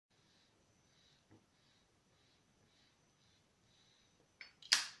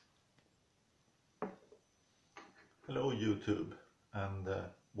Hello YouTube, and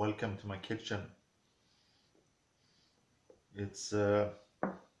welcome to my kitchen. It's an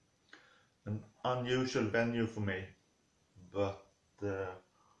unusual venue for me, but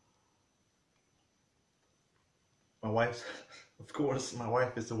my wife, of course, my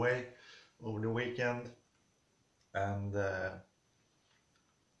wife is away over the weekend, and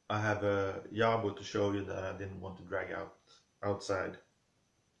I have a Yabo to show you that I didn't want to drag outside.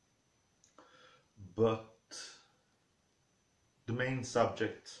 But the main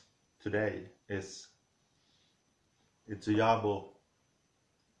subject today is it's a Yabo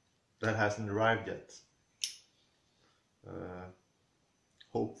that hasn't arrived yet.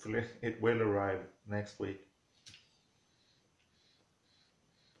 Hopefully it will arrive next week.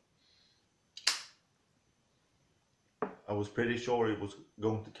 I was pretty sure it was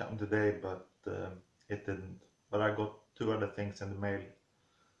going to come today, but it didn't. But I got two other things in the mail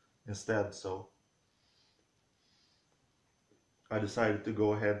instead, so I decided to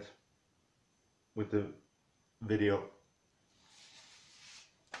go ahead with the video.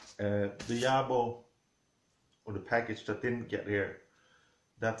 The Yabo, or the package that didn't get here,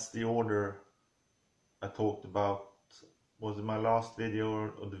 that's the order I talked about. Was it my last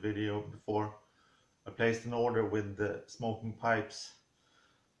video or the video before? I placed an order with the smoking pipes,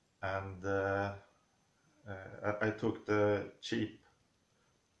 and I took the cheap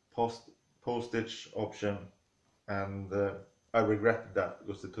postage option, and I regretted that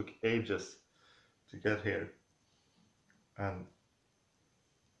because it took ages to get here, and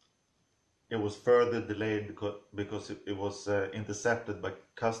it was further delayed because it was intercepted by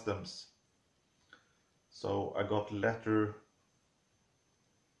customs. So I got a letter,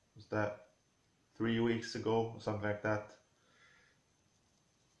 was that 3 weeks ago, something like that,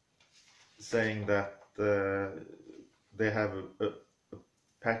 saying that they have a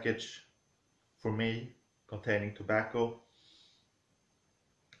package for me containing tobacco,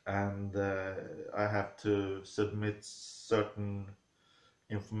 and I have to submit certain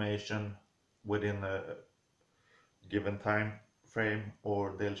information within a given time frame,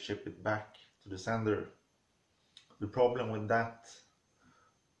 or they'll ship it back to the sender. The problem with that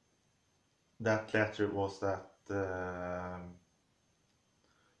letter was that the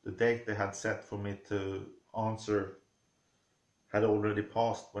date they had set for me to answer had already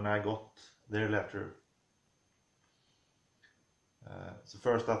passed when I got their letter. So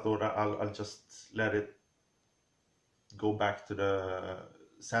first I thought I'll just let it go back to the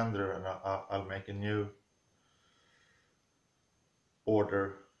sender, and I'll make a new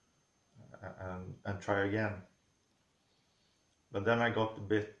order and try again. But then I got a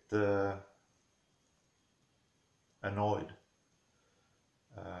bit annoyed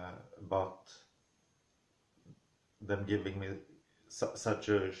about them giving me such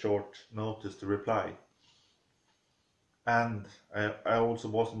a short notice to reply. And I also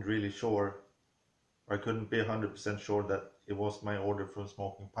wasn't really sure, I couldn't be 100% sure that it was my order for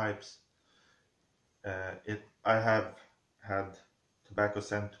smoking pipes. I have had tobacco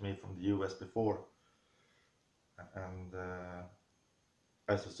sent to me from the US before, and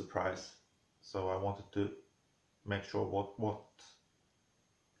as a surprise, so I wanted to make sure what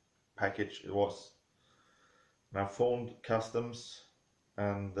package it was. And I phoned customs,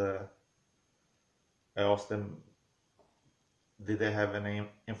 and I asked them, did they have any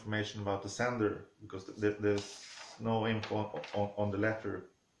information about the sender, because there's no info on the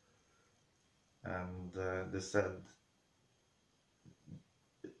letter. And they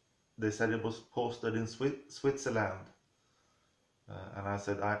said it was posted in Switzerland, and I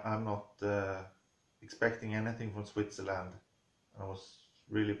said I'm not expecting anything from Switzerland. I was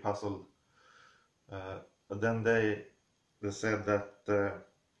really puzzled, but then they said that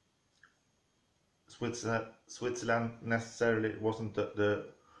Switzerland necessarily wasn't the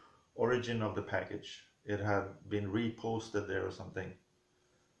origin of the package. It had been reposted there or something.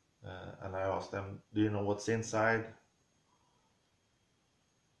 And I asked them, do you know what's inside?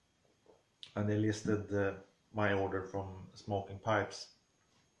 And they listed my order from smoking pipes.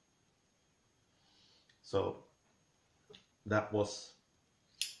 So that was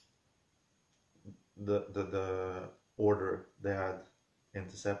the order they had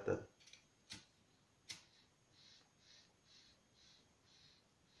intercepted.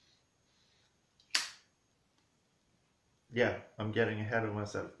 Yeah, I'm getting ahead of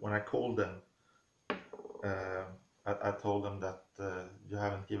myself. When I called them, I told them that you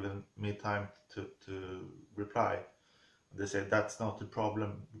haven't given me time to reply. They said that's not the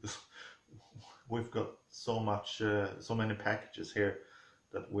problem, because we've got so many packages here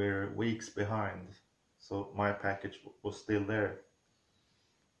that we're weeks behind. So my package was still there,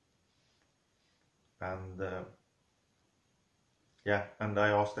 and yeah, and I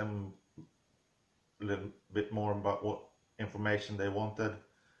asked them a little bit more about what information they wanted.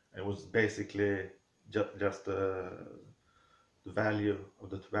 It was basically just the value of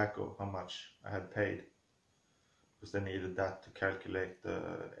the tobacco, how much I had paid, because they needed that to calculate the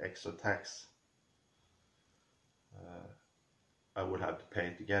extra tax I would have to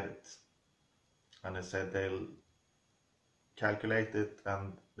pay to get it. And they said they'll calculate it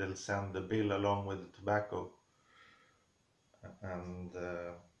and they'll send the bill along with the tobacco. And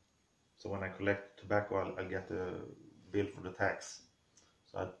so when I collect tobacco, I'll get a bill for the tax.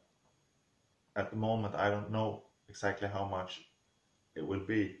 So at the moment, I don't know exactly how much it will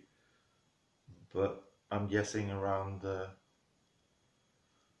be, but I'm guessing around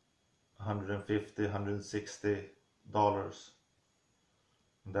 $150, $160,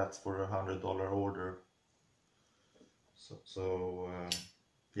 and that's for $100 order. So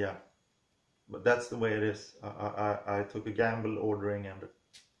yeah, but that's the way it is. I took a gamble ordering,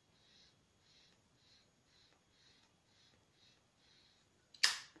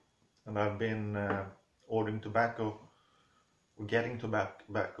 and I've been ordering tobacco, or getting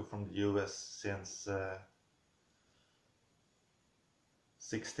tobacco from the US since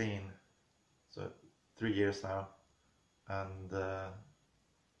 16, so 3 years now, and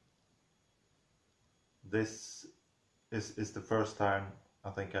this is the first time I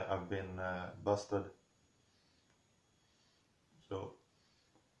think I've been busted. So,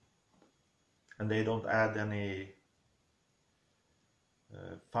 and they don't add any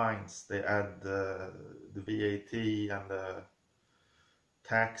fines. They add the VAT and the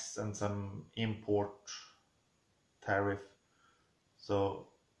tax and some import tariff. So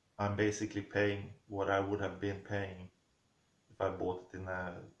I'm basically paying what I would have been paying if I bought it in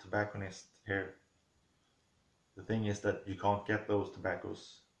a tobacconist here. The thing is that you can't get those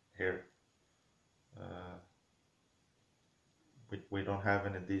tobaccos here. We don't have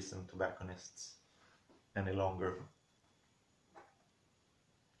any decent tobacconists any longer.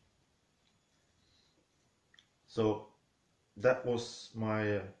 So that was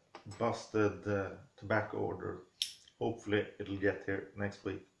my busted tobacco order. Hopefully it'll get here next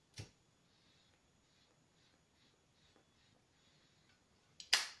week.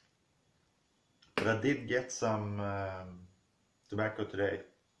 But I did get some tobacco today.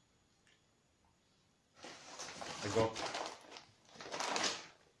 I got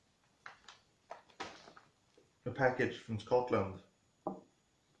a package from Scotland,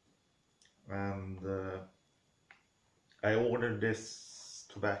 and I ordered this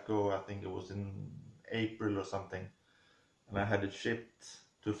tobacco, I think it was in April or something, and I had it shipped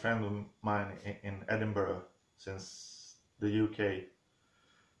to a friend of mine in Edinburgh, since the UK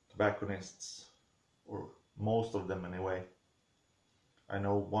tobacconists, or most of them anyway. I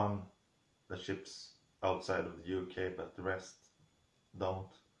know one that ships outside of the UK, but the rest don't.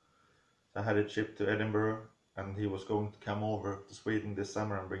 I had it shipped to Edinburgh, and he was going to come over to Sweden this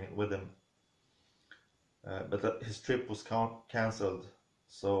summer and bring it with him. But his trip was cancelled,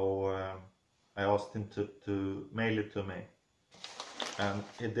 so I asked him to mail it to me, and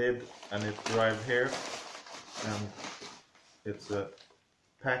he did, and it arrived here, and it's a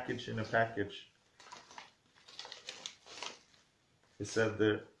package in a package. He said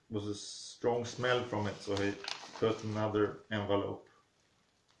there was a strong smell from it, so he put another envelope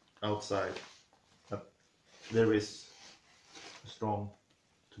outside. But there is a strong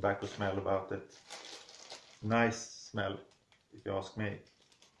tobacco smell about it. Nice smell, if you ask me.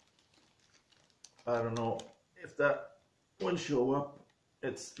 I don't know if that will show up.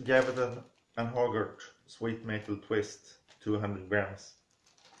 It's Gavin and Hogarth Sweet Maple Twist, 200 grams.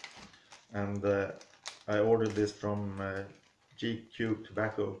 And I ordered this from GQ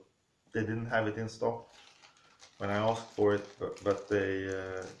Tobacco. They didn't have it in stock when I asked for it, but they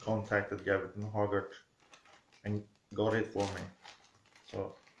contacted Gavin and Hogarth and got it for me.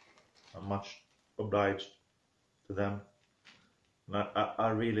 So I'm much obliged to them. And I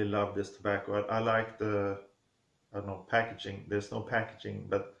really love this tobacco. I like the, I don't know, packaging. There's no packaging,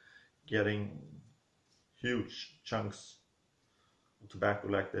 but getting huge chunks of tobacco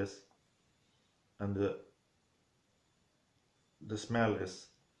like this, and the smell is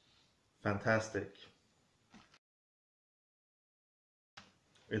fantastic.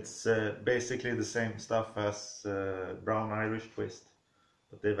 It's basically the same stuff as Brown Irish Twist,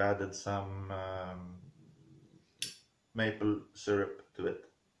 but they've added some maple syrup to it,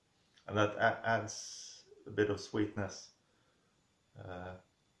 and that adds a bit of sweetness.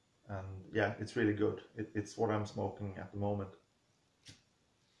 And yeah, it's really good. It's what I'm smoking at the moment.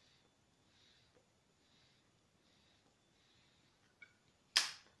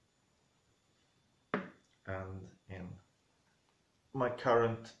 And in my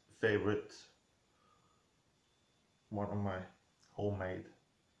current favorite, one of my homemade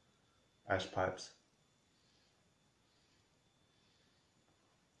ash pipes.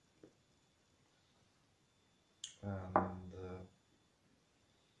 And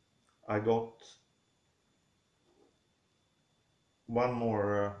I got one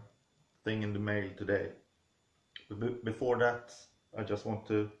more thing in the mail today. Before that, I just want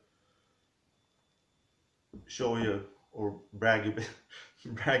to show you or brag a bit,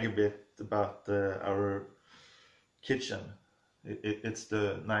 brag a bit about our kitchen. It's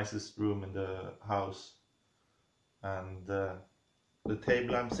the nicest room in the house, and the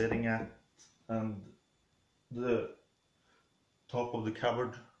table I'm sitting at, and the top of the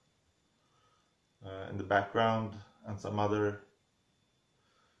cupboard in the background, and some other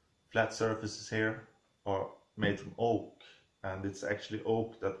flat surfaces here are made from oak, and it's actually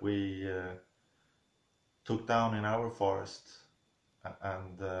oak that we took down in our forest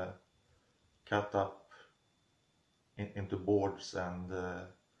and cut up into boards and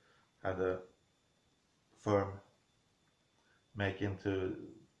had a firm make into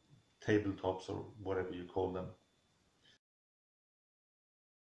tabletops or whatever you call them.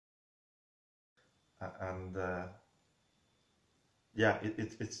 And yeah,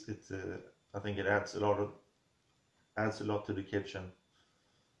 it's I think it adds a lot to the kitchen,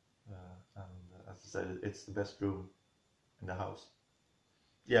 and as I said, it's the best room in the house.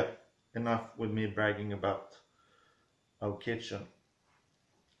 Yeah, enough with me bragging about our kitchen.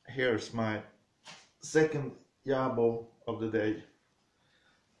 Here's my second Jabo of the day.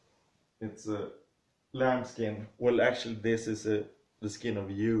 It's a lamb skin. Well, actually, this is the skin of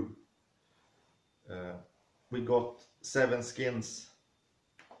ewe. We got 7 skins,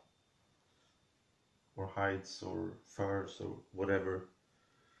 or hides, or furs, or whatever,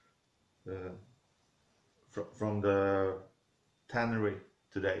 from the tannery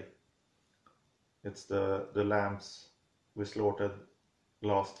today. It's the lambs we slaughtered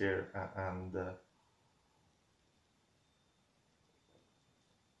last year, and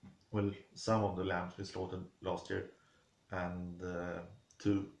well, some of the lambs we slaughtered last year, and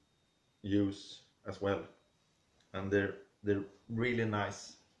 2 ewes as well, and they're really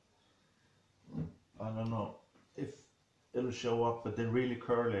nice. I don't know if it'll show up, but they're really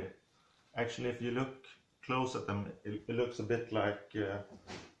curly. Actually, if you look close at them, it looks a bit like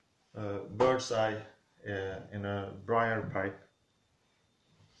bird's eye in a briar pipe.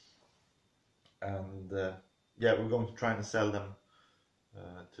 And yeah, we're going to try and sell them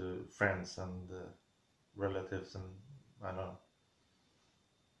to friends and relatives, and I don't know,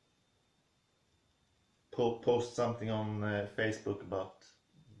 post something on Facebook about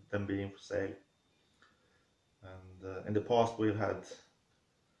them being for sale. And in the past we've had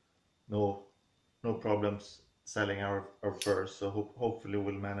no problems selling our furs, so hopefully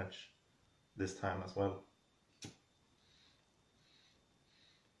we'll manage this time as well.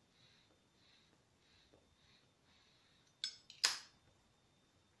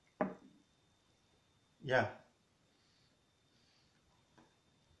 Yeah,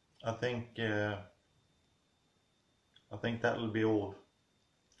 I think that'll be all.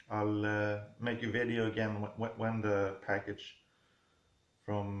 I'll make a video again when the package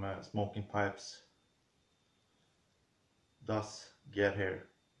from Smoking Pipes does get here.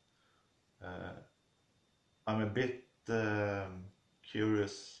 I'm a bit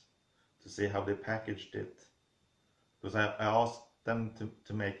curious to see how they packaged it, because I asked them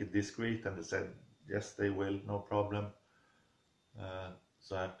to make it discreet, and they said yes, they will, no problem.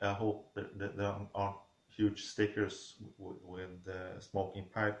 So I hope that there aren't huge stickers with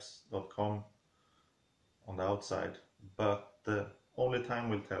smokingpipes.com on the outside, but only time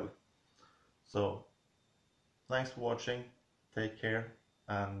will tell. So thanks for watching, take care,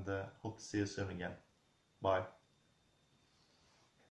 and hope to see you soon again. Bye.